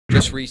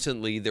Just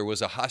recently, there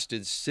was a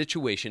hostage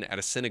situation at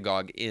a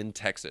synagogue in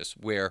Texas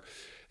where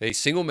a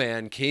single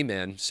man came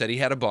in, said he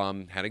had a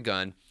bomb, had a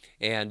gun,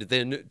 and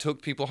then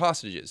took people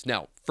hostages.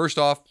 Now, first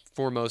off,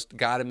 foremost,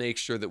 got to make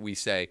sure that we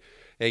say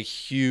a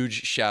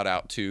huge shout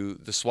out to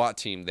the SWAT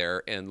team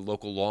there and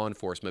local law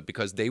enforcement,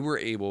 because they were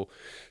able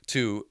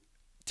to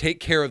take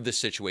care of this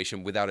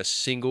situation without a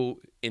single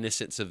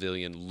innocent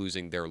civilian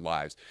losing their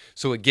lives.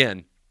 So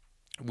again,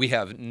 we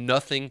have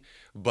nothing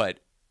but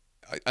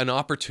an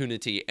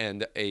opportunity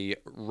and a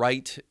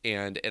right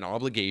and an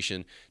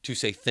obligation to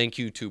say thank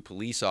you to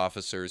police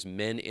officers,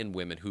 men and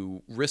women,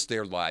 who risk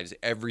their lives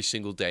every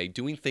single day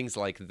doing things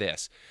like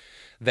this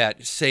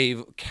that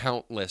save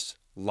countless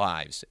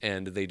lives,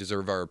 and they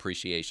deserve our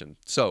appreciation.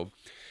 So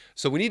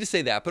we need to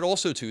say that, but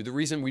also, too, the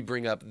reason we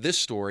bring up this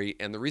story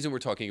and the reason we're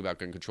talking about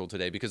gun control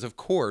today, because, of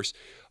course,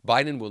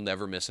 Biden will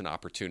never miss an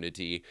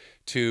opportunity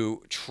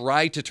to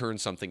try to turn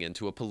something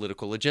into a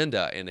political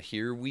agenda. And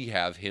here we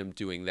have him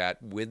doing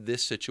that with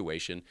this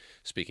situation,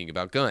 speaking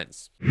about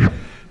guns.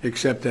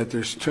 Except that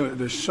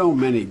there's so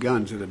many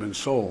guns that have been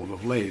sold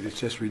of late. It's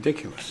just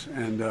ridiculous.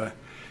 And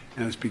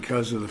it's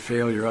because of the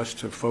failure us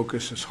to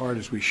focus as hard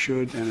as we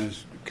should and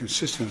as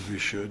consistent as we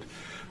should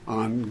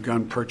on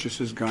gun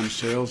purchases, gun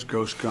sales,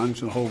 ghost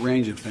guns, and a whole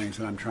range of things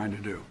that I'm trying to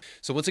do.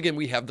 So once again,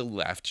 we have the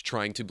left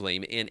trying to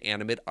blame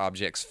inanimate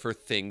objects for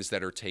things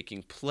that are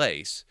taking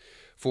place,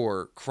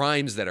 for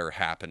crimes that are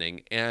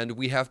happening. And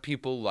we have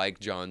people like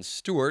Jon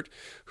Stewart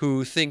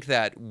who think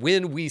that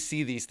when we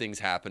see these things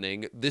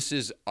happening, this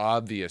is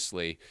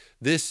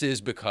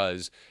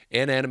because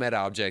inanimate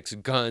objects,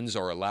 guns,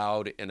 are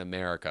allowed in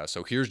America.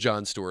 So here's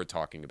Jon Stewart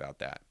talking about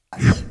that.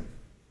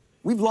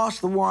 We've lost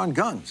the war on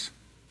guns.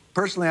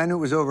 Personally, I knew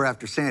it was over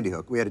after Sandy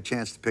Hook. We had a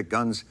chance to pick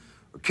guns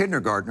or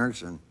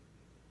kindergartners, and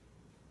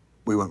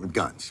we went with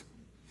guns.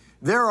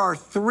 There are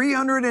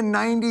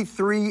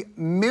 393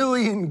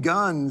 million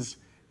guns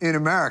in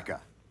America.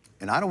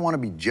 And I don't want to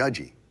be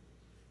judgy,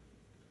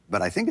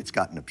 but I think it's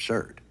gotten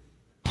absurd.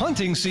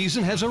 Hunting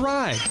season has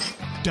arrived.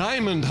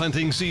 Diamond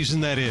hunting season,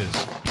 that is.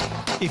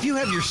 If you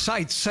have your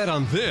sights set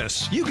on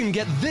this, you can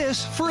get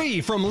this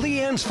free from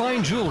Leanne's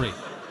Fine Jewelry.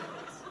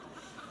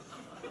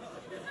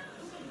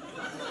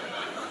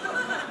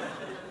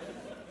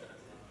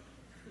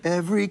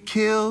 Every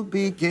kill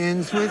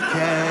begins with K.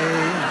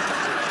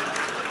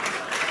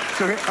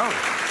 So here,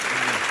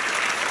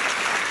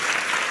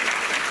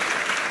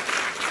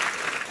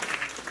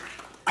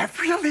 I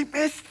really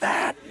missed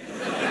that.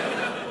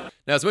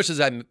 Now, as much as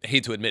I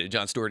hate to admit it,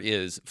 Jon Stewart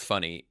is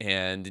funny,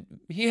 and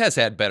he has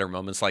had better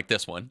moments like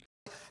this one.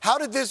 How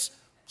did this,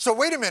 so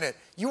wait a minute,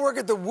 you work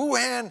at the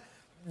Wuhan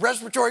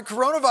respiratory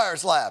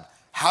coronavirus lab.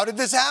 How did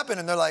this happen?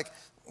 And they're like,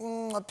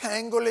 a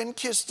pangolin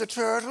kissed a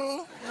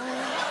turtle.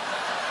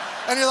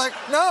 And you're like,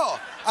 no,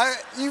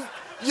 the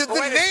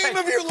name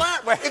of your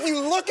lab. If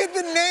you look at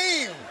the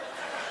name,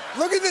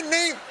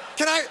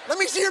 let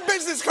me see your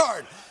business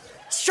card.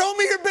 Show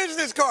me your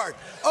business card.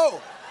 Oh,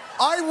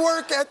 I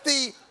work at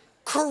the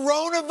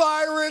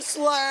coronavirus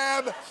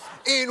lab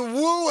in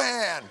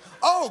Wuhan.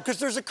 Oh, because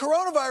there's a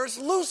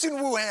coronavirus loose in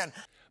Wuhan.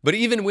 But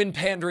even when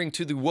pandering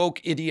to the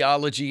woke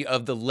ideology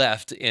of the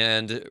left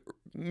and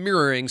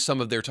mirroring some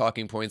of their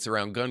talking points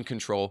around gun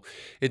control,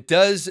 it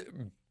does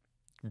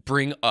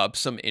bring up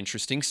some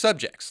interesting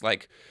subjects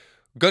like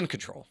gun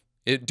control.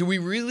 Do we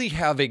really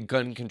have a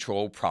gun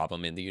control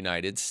problem in the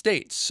United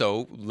States?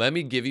 So let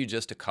me give you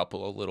just a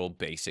couple of little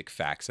basic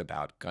facts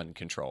about gun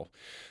control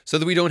so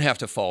that we don't have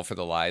to fall for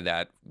the lie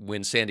that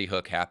when Sandy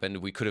Hook happened,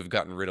 we could have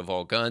gotten rid of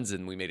all guns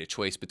and we made a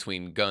choice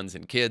between guns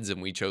and kids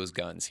and we chose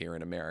guns here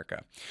in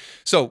America.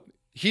 So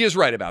he is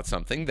right about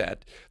something,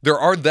 that there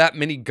are that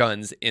many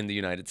guns in the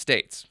United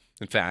States.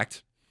 In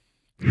fact,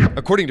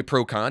 according to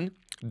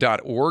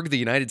ProCon.org, the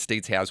United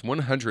States has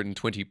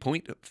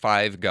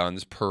 120.5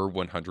 guns per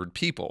 100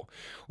 people,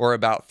 or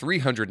about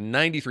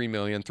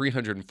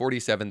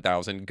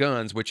 393,347,000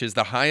 guns, which is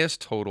the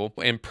highest total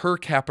and per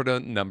capita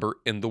number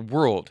in the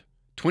world.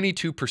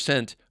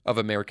 22% of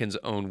Americans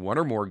own one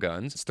or more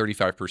guns. It's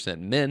 35%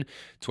 men,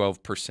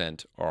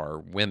 12% are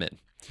women.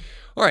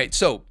 All right,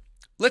 so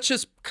let's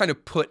just kind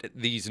of put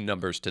these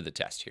numbers to the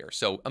test here.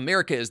 So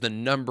America is the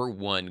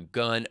 #1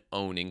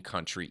 gun-owning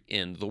country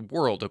in the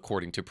world,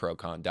 according to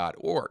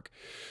Procon.org.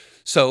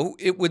 So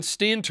it would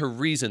stand to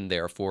reason,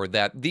 therefore,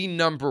 that the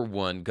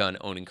 #1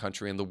 gun-owning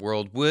country in the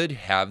world would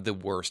have the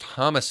worst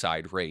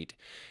homicide rate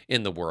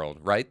in the world,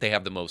 right? They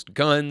have the most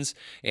guns,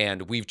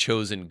 and we've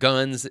chosen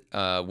guns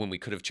when we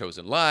could have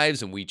chosen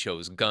lives, and we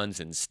chose guns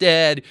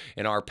instead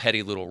in our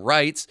petty little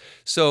rights.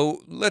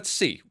 So let's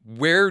see,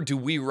 where do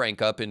we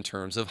rank up in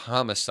terms of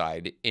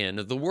homicide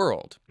in the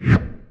world?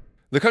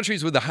 The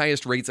countries with the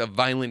highest rates of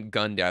violent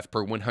gun death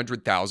per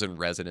 100,000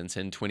 residents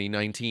in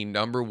 2019.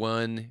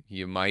 #1,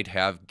 you might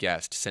have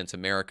guessed, since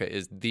America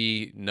is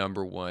the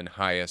 #1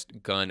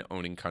 highest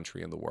gun-owning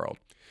country in the world.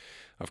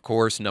 Of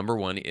course,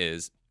 #1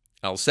 is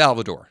El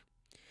Salvador.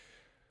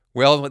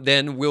 Well,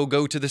 then we'll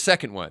go to the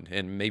second one,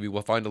 and maybe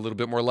we'll find a little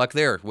bit more luck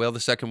there. Well,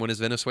 the second one is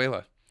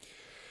Venezuela.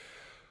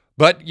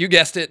 But you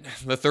guessed it,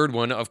 the third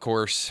one, of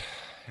course,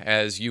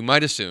 as you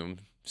might assume,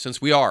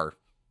 since we are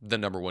the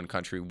 #1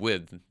 country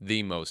with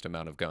the most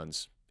amount of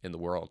guns in the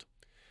world,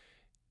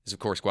 is of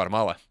course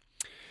Guatemala.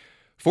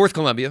 4th,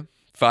 Colombia.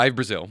 5,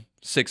 Brazil.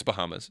 6,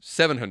 Bahamas.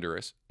 7,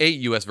 Honduras. 8,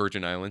 U.S.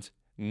 Virgin Islands.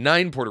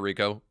 9, Puerto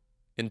Rico.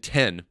 And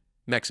 10,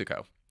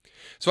 Mexico.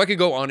 So I could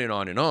go on and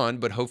on and on,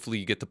 but hopefully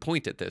you get the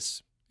point at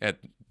this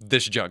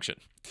junction.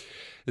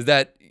 Is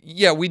that,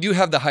 yeah, we do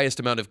have the highest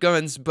amount of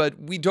guns, but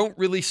we don't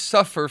really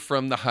suffer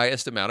from the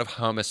highest amount of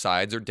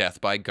homicides or death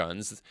by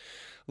guns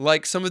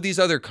like some of these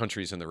other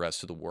countries in the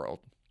rest of the world.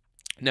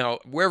 Now,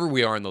 wherever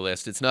we are on the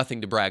list, it's nothing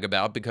to brag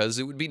about because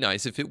it would be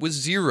nice if it was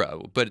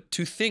 0. But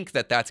to think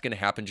that that's going to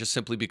happen just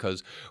simply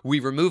because we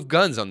remove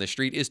guns on the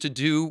street is to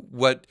do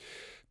what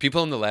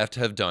people on the left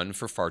have done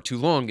for far too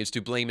long, is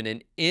to blame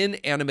an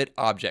inanimate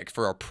object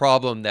for a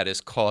problem that is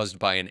caused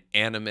by an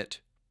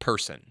animate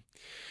person.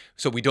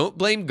 So we don't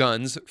blame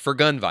guns for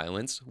gun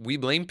violence. We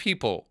blame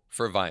people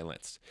for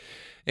violence.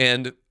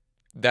 And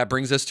that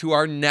brings us to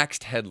our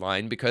next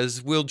headline,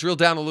 because we'll drill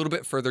down a little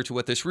bit further to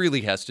what this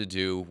really has to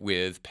do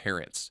with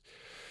parents.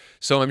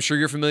 So I'm sure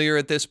you're familiar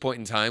at this point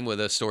in time with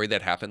a story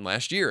that happened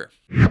last year.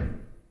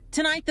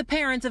 Tonight, the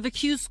parents of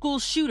accused school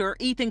shooter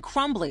Ethan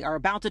Crumbley are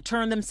about to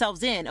turn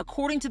themselves in,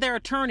 according to their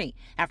attorney,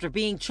 after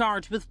being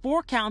charged with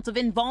 4 counts of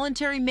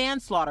involuntary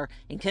manslaughter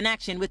in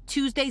connection with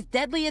Tuesday's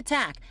deadly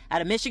attack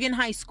at a Michigan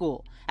high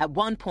school. At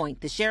one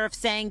point, the sheriff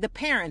saying the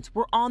parents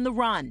were on the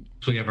run.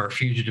 We have our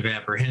fugitive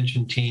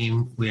apprehension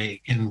team.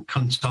 In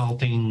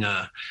consulting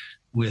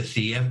with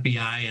the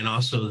FBI and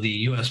also the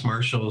U.S.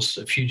 Marshals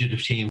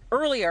fugitive team.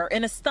 Earlier,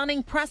 in a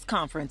stunning press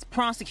conference,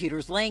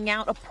 prosecutors laying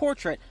out a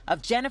portrait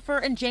of Jennifer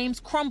and James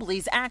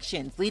Crumbley's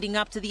actions leading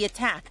up to the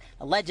attack,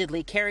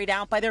 allegedly carried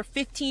out by their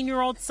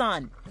 15-year-old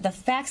son. The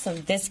facts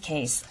of this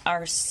case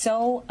are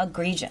so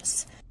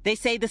egregious. They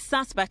say the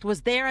suspect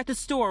was there at the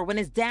store when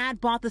his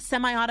dad bought the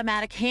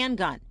semi-automatic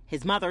handgun.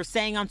 His mother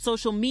saying on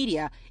social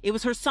media it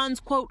was her son's,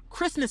 quote,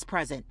 Christmas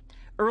present.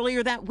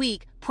 Earlier that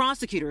week,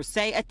 prosecutors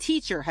say a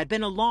teacher had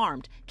been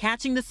alarmed,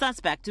 catching the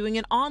suspect doing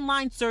an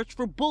online search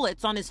for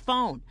bullets on his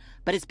phone.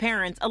 But his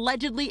parents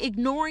allegedly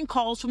ignoring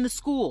calls from the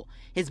school.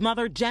 His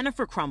mother,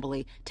 Jennifer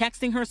Crumbley,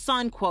 texting her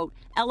son, quote,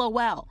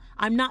 LOL,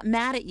 I'm not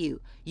mad at you.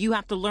 You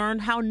have to learn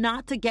how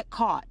not to get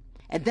caught.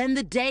 And then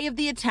the day of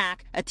the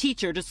attack, a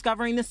teacher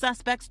discovering the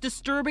suspect's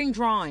disturbing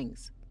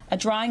drawings. A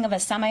drawing of a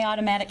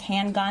semi-automatic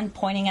handgun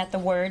pointing at the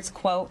words,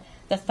 quote,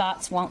 the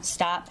thoughts won't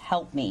stop,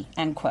 help me,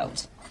 end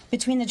quote.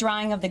 Between the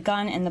drawing of the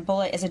gun and the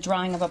bullet is a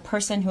drawing of a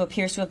person who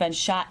appears to have been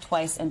shot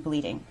twice and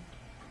bleeding.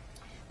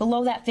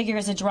 Below that figure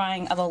is a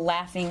drawing of a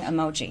laughing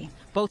emoji.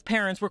 Both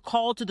parents were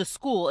called to the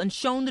school and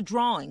shown the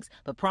drawings,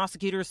 but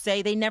prosecutors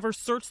say they never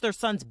searched their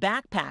son's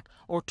backpack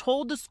or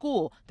told the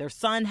school their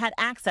son had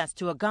access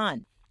to a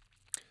gun.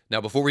 Now,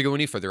 before we go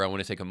any further, I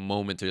want to take a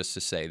moment just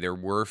to say there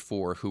were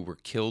 4 who were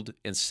killed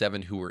and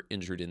 7 who were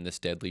injured in this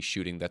deadly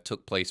shooting that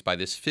took place by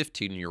this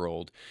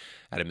 15-year-old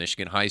at a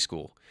Michigan high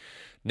school.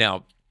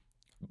 Now,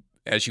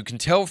 as you can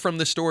tell from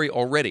the story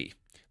already,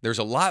 there's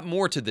a lot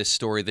more to this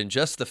story than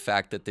just the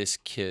fact that this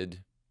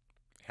kid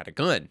had a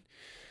gun.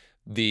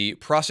 The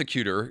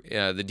prosecutor,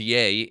 the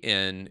DA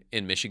in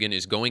Michigan,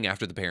 is going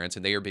after the parents,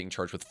 and they are being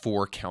charged with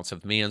 4 counts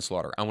of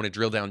manslaughter. I want to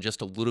drill down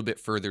just a little bit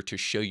further to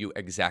show you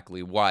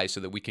exactly why, so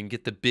that we can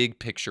get the big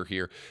picture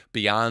here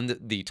beyond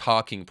the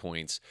talking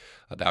points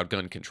about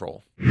gun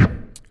control.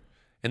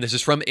 And this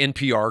is from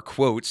NPR,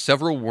 quote,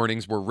 several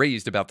warnings were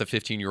raised about the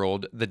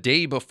 15-year-old the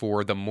day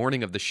before the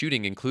morning of the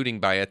shooting, including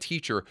by a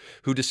teacher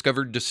who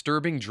discovered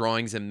disturbing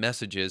drawings and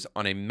messages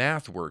on a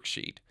math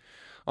worksheet.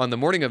 On the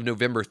morning of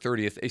November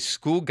 30th, a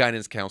school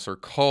guidance counselor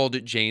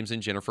called James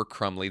and Jennifer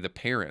Crumbley, the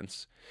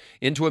parents,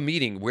 into a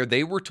meeting where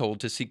they were told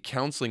to seek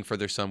counseling for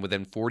their son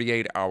within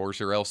 48 hours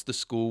or else the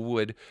school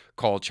would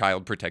call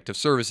Child Protective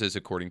Services,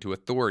 according to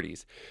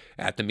authorities.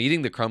 At the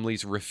meeting, the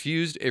Crumbleys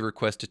refused a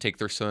request to take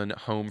their son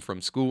home from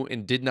school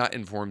and did not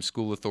inform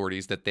school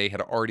authorities that they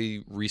had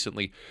already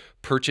recently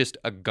purchased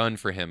a gun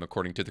for him,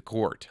 according to the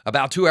court.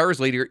 About 2 hours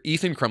later,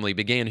 Ethan Crumbley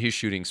began his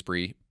shooting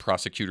spree,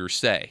 prosecutors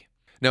say.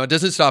 Now, it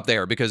doesn't stop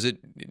there because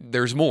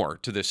there's more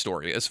to this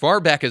story. As far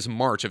back as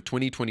March of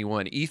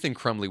 2021, Ethan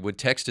Crumbley would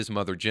text his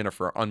mother,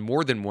 Jennifer, on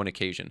more than one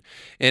occasion,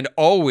 and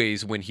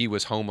always when he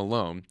was home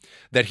alone,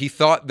 that he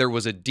thought there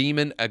was a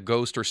demon, a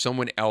ghost, or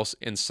someone else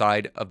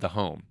inside of the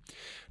home.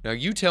 Now,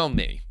 you tell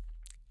me,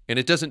 and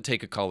it doesn't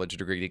take a college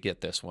degree to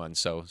get this one,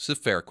 so it's a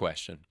fair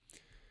question.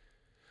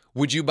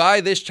 Would you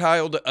buy this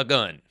child a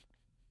gun?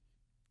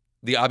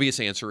 The obvious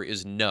answer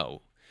is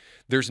no.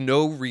 There's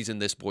no reason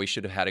this boy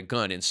should have had a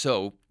gun, and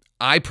so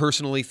I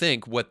personally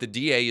think what the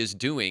DA is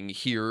doing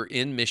here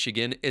in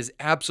Michigan is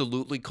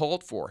absolutely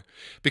called for,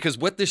 because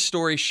what this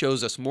story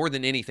shows us more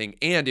than anything,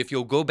 and if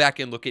you'll go back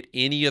and look at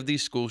any of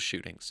these school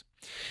shootings,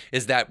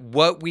 is that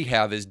what we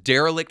have is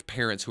derelict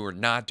parents who are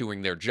not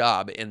doing their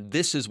job, and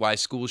this is why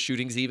school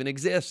shootings even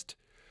exist.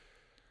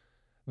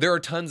 There are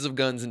tons of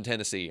guns in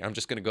Tennessee. I'm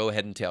just going to go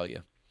ahead and tell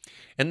you.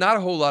 and not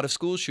a whole lot of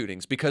school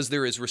shootings because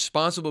there is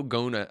responsible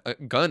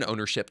gun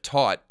ownership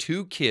taught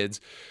to kids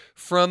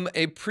from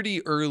a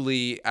pretty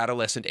early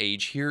adolescent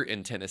age here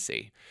in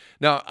Tennessee.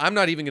 Now, I'm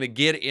not even going to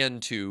get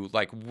into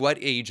like what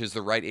age is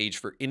the right age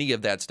for any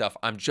of that stuff.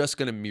 I'm just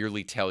going to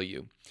merely tell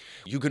you.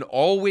 You can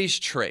always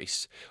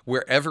trace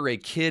wherever a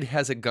kid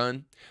has a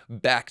gun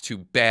back to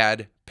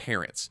bad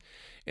parents.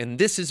 And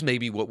this is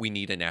maybe what we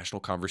need a national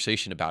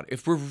conversation about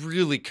if we're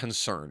really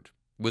concerned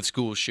with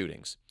school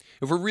shootings.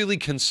 If we're really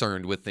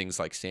concerned with things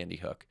like Sandy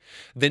Hook,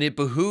 then it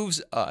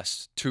behooves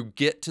us to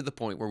get to the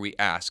point where we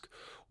ask,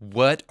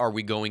 what are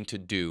we going to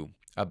do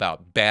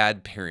about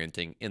bad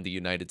parenting in the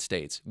United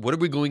States? What are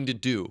we going to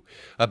do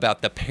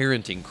about the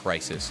parenting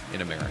crisis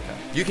in America?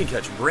 You can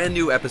catch brand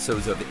new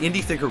episodes of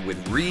Indie Thinker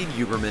with Reed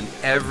Huberman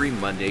every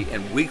Monday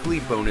and weekly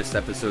bonus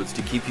episodes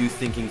to keep you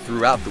thinking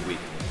throughout the week.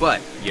 But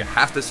you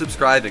have to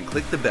subscribe and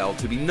click the bell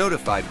to be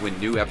notified when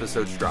new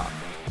episodes drop.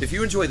 If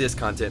you enjoy this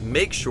content,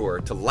 make sure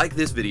to like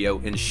this video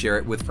and share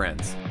it with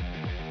friends.